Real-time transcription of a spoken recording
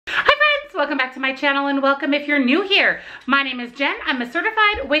welcome back to my channel and welcome if you're new here. My name is Jen. I'm a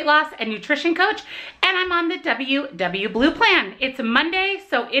certified weight loss and nutrition coach and I'm on the WW Blue plan. It's Monday,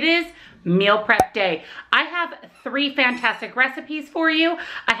 so it is meal prep day. I have 3 fantastic recipes for you.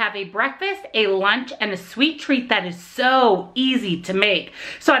 I have a breakfast, a lunch, and a sweet treat that is so easy to make.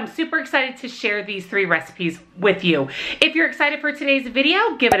 So I'm super excited to share these 3 recipes with you. If you're excited for today's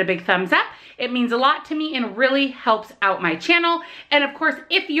video, give it a big thumbs up. It means a lot to me and really helps out my channel. And of course,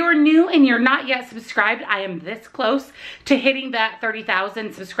 if you're new and you're not yet subscribed, I am this close to hitting that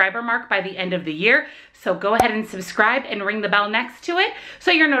 30,000 subscriber mark by the end of the year. So go ahead and subscribe and ring the bell next to it so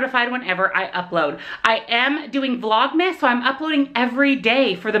you're notified whenever I upload. I am doing Vlogmas, so I'm uploading every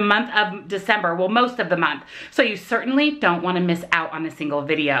day for the month of December, well, most of the month. So you certainly don't want to miss out on a single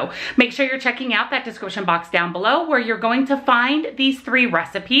video. Make sure you're checking out that description box down below where you're going to find these 3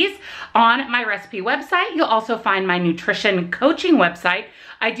 recipes. On my recipe website, you'll also find my nutrition coaching website.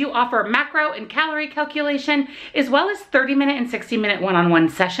 I do offer macro and calorie calculation, as well as 30-minute and 60-minute one-on-one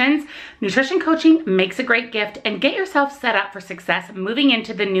sessions. Nutrition coaching makes a great gift, and get yourself set up for success moving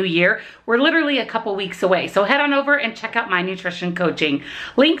into the new year. We're literally a couple weeks away, so head on over and check out my nutrition coaching.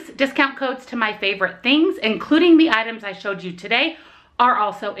 Links, discount codes to my favorite things, including the items I showed you today, are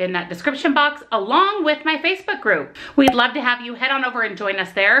also in that description box, along with my Facebook group. We'd love to have you head on over and join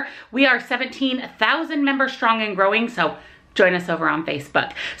us there. We are 17,000 members strong and growing, so join us over on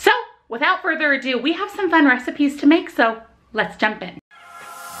Facebook. So without further ado, we have some fun recipes to make, so let's jump in.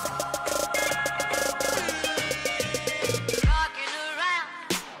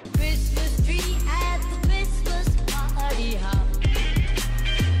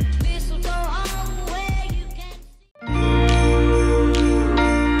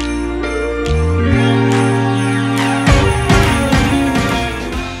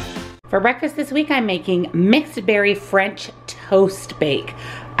 For breakfast this week, I'm making mixed berry French toast bake.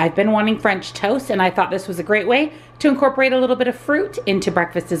 I've been wanting French toast and I thought this was a great way to incorporate a little bit of fruit into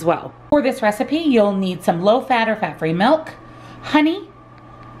breakfast as well. For this recipe, you'll need some low-fat or fat-free milk, honey,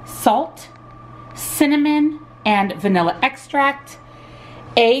 salt, cinnamon, and vanilla extract,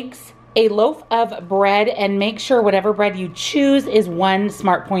 eggs, a loaf of bread, and make sure whatever bread you choose is 1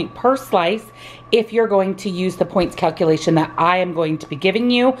 smart point per slice if you're going to use the points calculation that I am going to be giving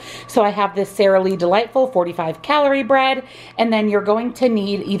you. So I have this Sara Lee Delightful 45 calorie bread, and then you're going to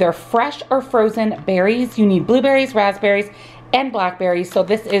need either fresh or frozen berries. You need blueberries, raspberries, and blackberries. So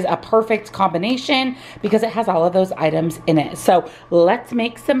this is a perfect combination because it has all of those items in it. So let's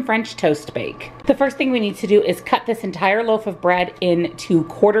make some French toast bake. The first thing we need to do is cut this entire loaf of bread into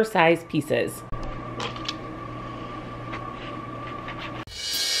quarter-size pieces.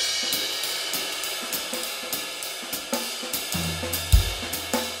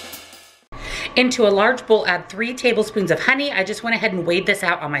 Into a large bowl, add 3 tablespoons of honey. I just went ahead and weighed this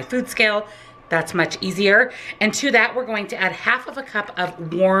out on my food scale. That's much easier. And to that, we're going to add 1/2 cup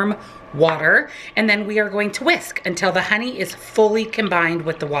of warm water. And then we are going to whisk until the honey is fully combined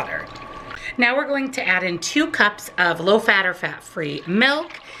with the water. Now we're going to add in 2 cups of low-fat or fat-free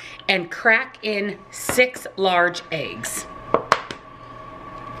milk and crack in 6 large eggs.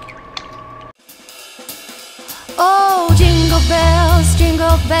 Oh, jingle bells,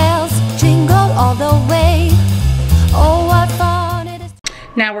 jingle all the way. Oh, what fun it is.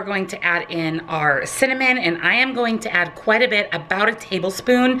 Now we're going to add in our cinnamon, and I am going to add quite a bit, about a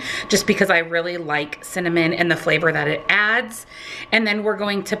tablespoon, just because I really like cinnamon and the flavor that it adds. And then we're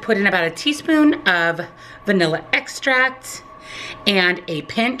going to put in about a teaspoon of vanilla extract and a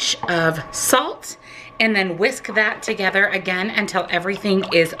pinch of salt, and then whisk that together again until everything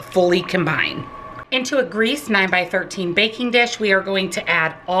is fully combined. Into a greased 9x13 baking dish, we are going to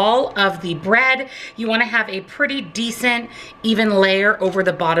add all of the bread. You want to have a pretty decent, even layer over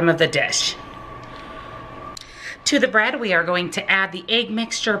the bottom of the dish. To the bread, we are going to add the egg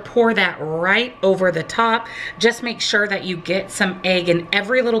mixture, pour that right over the top. Just make sure that you get some egg in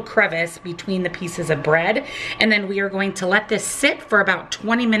every little crevice between the pieces of bread. And then we are going to let this sit for about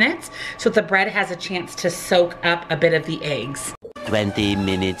 20 minutes so the bread has a chance to soak up a bit of the eggs. 20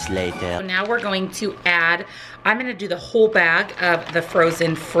 minutes later. So now we're going to add, I'm going to do the whole bag of the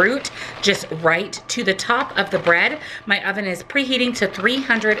frozen fruit just right to the top of the bread. My oven is preheating to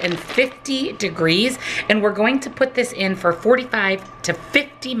 350 degrees, and we're going to put this in for 45 to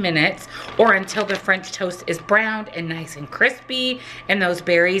 50 minutes or until the French toast is browned and nice and crispy and those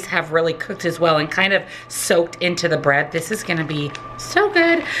berries have really cooked as well and kind of soaked into the bread. This is going to be so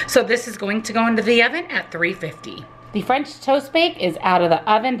good. So this is going to go into the oven at 350. The French toast bake is out of the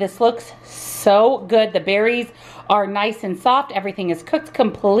oven. This looks so good. The berries are nice and soft. Everything is cooked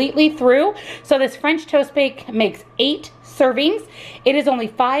completely through. So this French toast bake makes 8 servings. It is only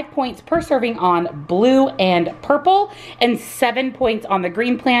 5 points per serving on blue and purple and 7 points on the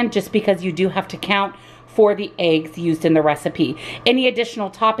green plan, just because you do have to count for the eggs used in the recipe. Any additional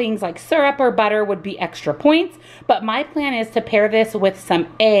toppings like syrup or butter would be extra points, but my plan is to pair this with some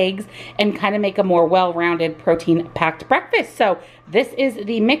eggs and kind of make a more well-rounded protein-packed breakfast. So this is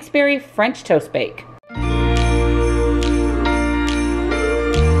the mixed berry French toast bake.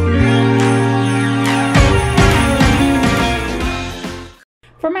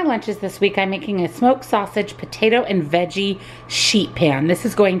 For my lunches this week, I'm making a smoked sausage, potato, and veggie sheet pan. This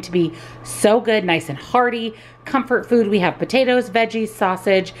is going to be so good, nice and hearty, comfort food. We have potatoes, veggies,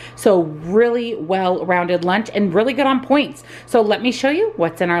 sausage, so really well-rounded lunch and really good on points. So let me show you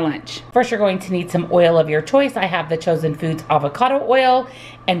what's in our lunch. First, you're going to need some oil of your choice. I have the Chosen Foods avocado oil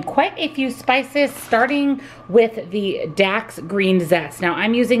and quite a few spices, starting with the Dax green zest. Now,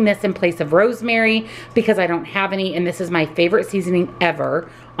 I'm using this in place of rosemary because I don't have any, and this is my favorite seasoning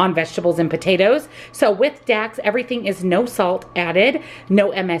ever on vegetables and potatoes. So with Dax, everything is no salt added,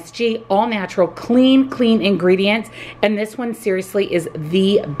 no MSG, all natural, clean ingredients. And this one seriously is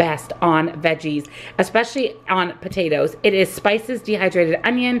the best on veggies, especially on potatoes. It is spices, dehydrated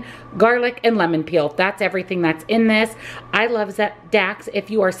onion, garlic, and lemon peel. That's everything that's in this. I love Dax. If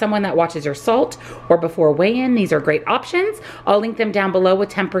you are someone that watches your salt or before weigh-in, these are great options. I'll link them down below with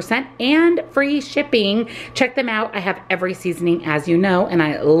 10% and free shipping. Check them out. I have every seasoning, as you know, and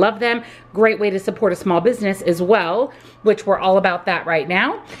I love them. Great way to support a small business as well, which we're all about that right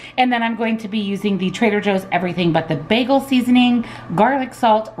now. And then I'm going to be using the Trader Joe's Everything But the Bagel seasoning, garlic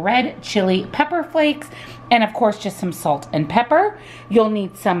salt, red chili pepper flakes, and of course just some salt and pepper. You'll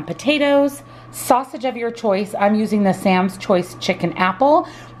need some potatoes, sausage of your choice. I'm using the Sam's Choice Chicken Apple.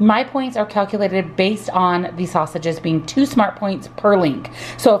 My points are calculated based on the sausages being 2 smart points per link.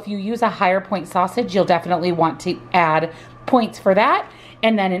 So if you use a higher point sausage, you'll definitely want to add points for that.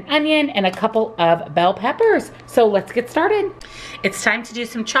 And then an onion and a couple of bell peppers. So let's get started. It's time to do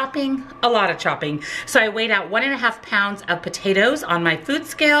some chopping, a lot of chopping. So I weighed out 1.5 pounds of potatoes on my food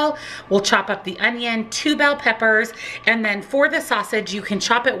scale. We'll chop up the onion, 2 bell peppers, and then for the sausage, you can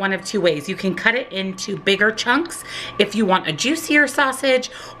chop it one of 2 ways. You can cut it into bigger chunks if you want a juicier sausage,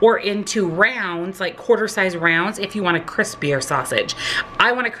 or into rounds, like quarter-size rounds, if you want a crispier sausage.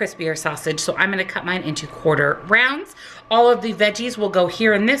 I want a crispier sausage, so I'm gonna cut mine into quarter rounds. All of the veggies will go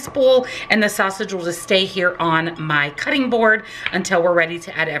here in this bowl, and the sausage will just stay here on my cutting board until we're ready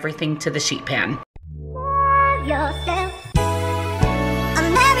to add everything to the sheet pan. Yourself a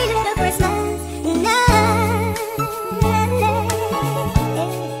merry little Christmas night,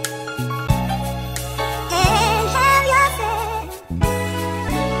 and have yourself a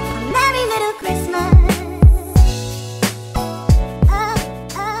merry little Christmas.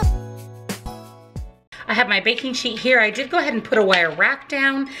 I have my baking sheet here. I did go ahead and put a wire rack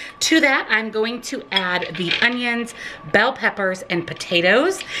down. To that, I'm going to add the onions, bell peppers, and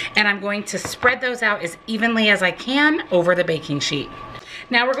potatoes, and I'm going to spread those out as evenly as I can over the baking sheet.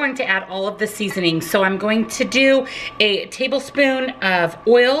 Now we're going to add all of the seasonings. So I'm going to do a tablespoon of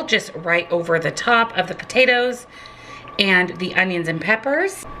oil just right over the top of the potatoes and the onions and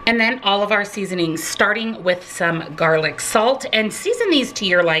peppers, and then all of our seasonings, starting with some garlic salt. And season these to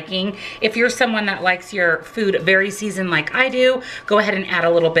your liking. If you're someone that likes your food very seasoned like I do, go ahead and add a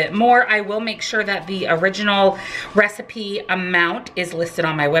little bit more. I will make sure that the original recipe amount is listed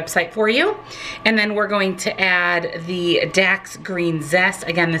on my website for you. And then we're going to add the Dax green zest.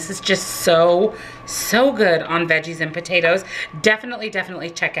 Again, this is just so good on veggies and potatoes. Definitely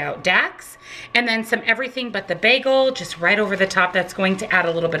check out Dax. And then some Everything But the Bagel, just right over the top. That's going to add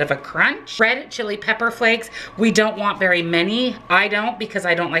a little bit of a crunch. Red chili pepper flakes. We don't want very many. I don't, because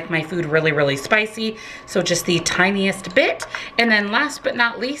I don't like my food really spicy. So just the tiniest bit. And then last but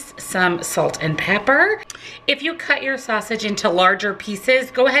not least, some salt and pepper. If you cut your sausage into larger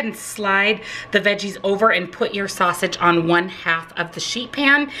pieces, go ahead and slide the veggies over and put your sausage on 1/2 of the sheet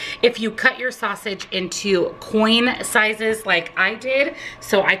pan. If you cut your sausage into coin sizes like I did,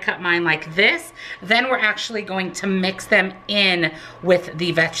 so I cut mine like this, then we're actually going to mix them in with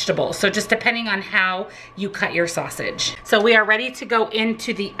the vegetables. So just depending on how you cut your sausage. So we are ready to go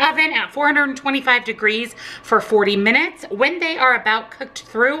into the oven at 425 degrees for 40 minutes. When they are about cooked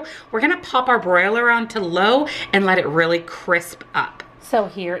through, we're gonna pop our broiler on to low and let it really crisp up. So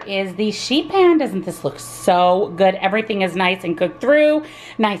here is the sheet pan. Doesn't this look so good? Everything is nice and cooked through,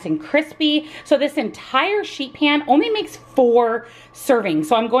 nice and crispy. So this entire sheet pan only makes 4 servings.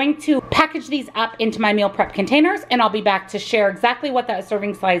 So I'm going to package these up into my meal prep containers, and I'll be back to share exactly what that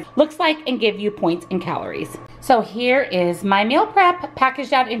serving size looks like and give you points and calories. So here is my meal prep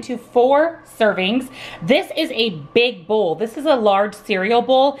packaged out into 4 servings. This is a big bowl. This is a large cereal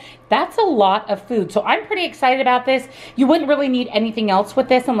bowl. That's a lot of food. So I'm pretty excited about this. You wouldn't really need anything else with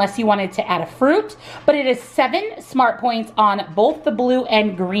this unless you wanted to add a fruit, but it is 7 smart points on both the blue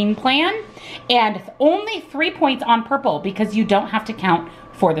and green plan, and only 3 points on purple because you don't have to count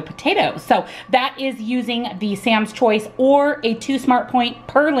for the potatoes. So that is using the Sam's Choice or a 2 smart point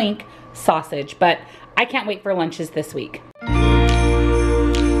per link sausage, but I can't wait for lunches this week.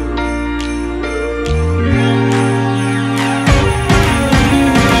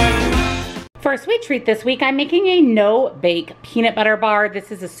 For a sweet treat this week, I'm making a no-bake peanut butter bar.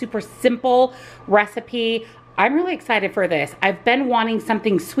 This is a super simple recipe. I'm really excited for this. I've been wanting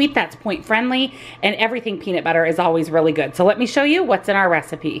something sweet that's point friendly, and everything peanut butter is always really good. So let me show you what's in our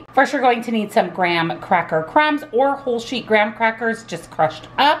recipe. First, you're going to need some graham cracker crumbs or whole sheet graham crackers just crushed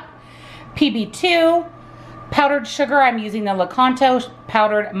up, PB2, powdered sugar. I'm using the LAKANTO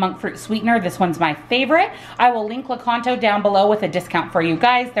powdered monk fruit sweetener. This one's my favorite. I will link LAKANTO down below with a discount for you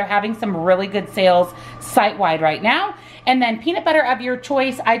guys. They're having some really good sales site-wide right now. And then peanut butter of your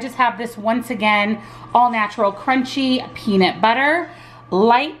choice. I just have this, once again, all natural crunchy peanut butter,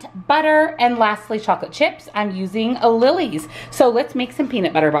 light butter, and lastly chocolate chips. I'm using Lily's. So let's make some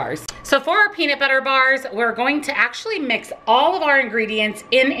peanut butter bars. So for our peanut butter bars, we're going to actually mix all of our ingredients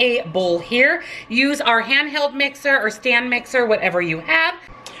in a bowl here. Use our handheld mixer or stand mixer, whatever you have.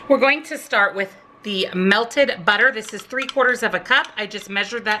 We're going to start with the melted butter. This is 3/4 cup. I just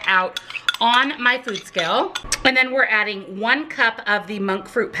measured that out on my food scale. And then we're adding 1 cup of the monk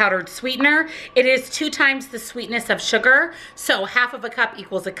fruit powdered sweetener. It is 2 times the sweetness of sugar, so 1/2 cup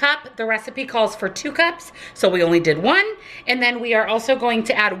equals a cup. The recipe calls for 2 cups, so we only did 1. And then we are also going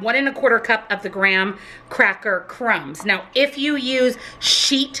to add 1 1/4 cup of the graham cracker crumbs. Now, if you use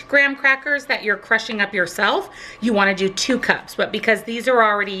sheet graham crackers that you're crushing up yourself, you want to do 2 cups. But because these are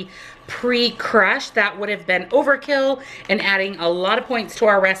already pre-crushed, that would have been overkill and adding a lot of points to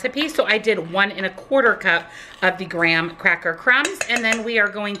our recipe. So I did 1 1/4 cup of the graham cracker crumbs, and then we are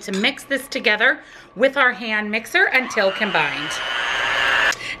going to mix this together with our hand mixer until combined.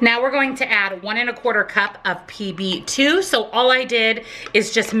 Now we're going to add 1 1/4 cup of PB2. So all I did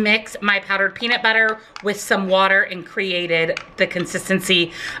is just mix my powdered peanut butter with some water and created the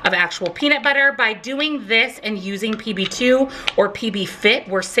consistency of actual peanut butter. By doing this and using PB2 or PB Fit,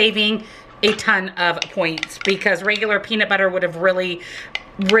 we're saving a ton of points because regular peanut butter would have really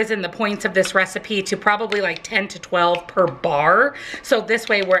risen the points of this recipe to probably like 10 to 12 per bar. So this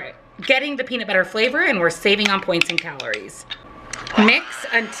way we're getting the peanut butter flavor and we're saving on points and calories. Mix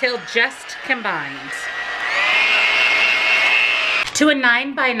until just combined. To a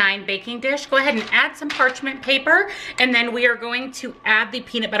 9x9 baking dish, go ahead and add some parchment paper, and then we are going to add the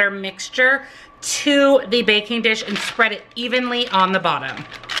peanut butter mixture to the baking dish and spread it evenly on the bottom.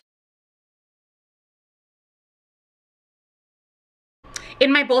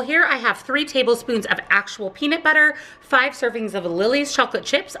 In my bowl here, I have 3 tablespoons of actual peanut butter, 5 servings of Lily's chocolate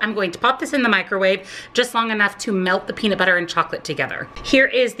chips. I'm going to pop this in the microwave just long enough to melt the peanut butter and chocolate together. Here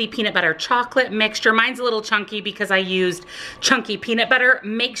is the peanut butter chocolate mixture. Mine's a little chunky because I used chunky peanut butter.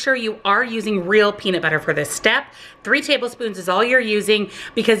 Make sure you are using real peanut butter for this step. 3 tablespoons is all you're using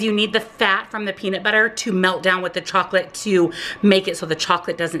because you need the fat from the peanut butter to melt down with the chocolate to make it so the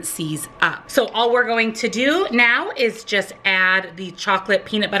chocolate doesn't seize up. So all we're going to do now is just add the chocolate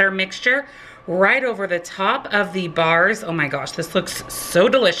peanut butter mixture right over the top of the bars. Oh my gosh, this looks so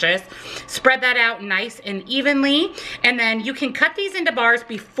delicious. Spread that out nice and evenly, and then you can cut these into bars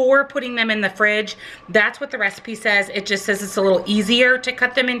before putting them in the fridge. That's what the recipe says. It just says it's a little easier to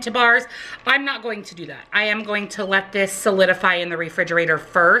cut them into bars. I'm not going to do that. I am going to let this solidify in the refrigerator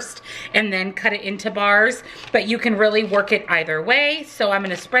first and then cut it into bars, but you can really work it either way. So I'm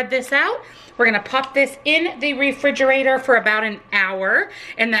gonna spread this out. We're gonna pop this in the refrigerator for about an hour,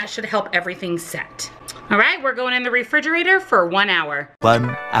 and that should help everything set. All right, we're going in the refrigerator for 1 hour.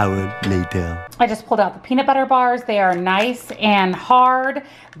 1 hour later. I just pulled out the peanut butter bars. They are nice and hard.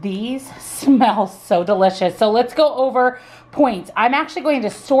 These smell so delicious. So let's go over points. I'm actually going to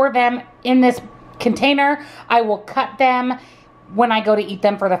store them in this container. I will cut them when I go to eat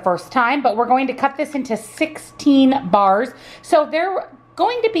them for the first time, but we're going to cut this into 16 bars. So they're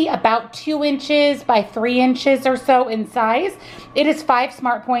going to be about 2 inches by 3 inches or so in size. It is 5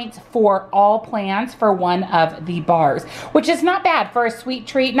 smart points for all plans for one of the bars, which is not bad for a sweet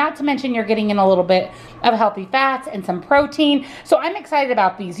treat, not to mention you're getting in a little bit of healthy fats and some protein. So I'm excited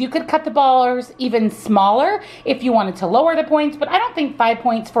about these. You could cut the bars even smaller if you wanted to lower the points, but I don't think 5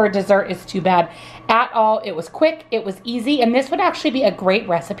 points for a dessert is too bad at all. It was quick, it was easy, and this would actually be a great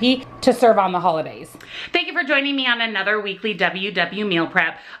recipe to serve on the holidays. Thank you for joining me on another weekly WW meal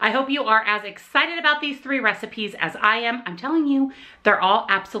prep. I hope you are as excited about these 3 recipes as I am. I'm telling you, they're all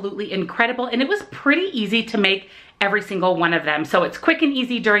absolutely incredible, and it was pretty easy to make every single one of them. So it's quick and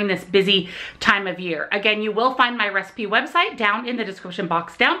easy during this busy time of year. Again, you will find my recipe website down in the description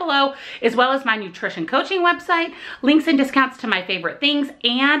box down below, as well as my nutrition coaching website, links and discounts to my favorite things,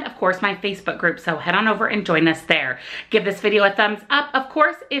 and of course my Facebook group. So head on over and join us there. Give this video a thumbs up, of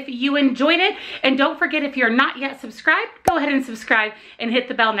course, if you enjoyed it. And don't forget, if you're not yet subscribed, go ahead and subscribe and hit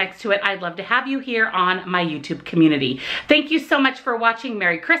the bell next to it. I'd love to have you here on my YouTube community. Thank you so much for watching.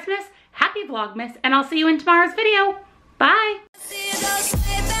 Merry Christmas. Happy Vlogmas, and I'll see you in tomorrow's video. Bye.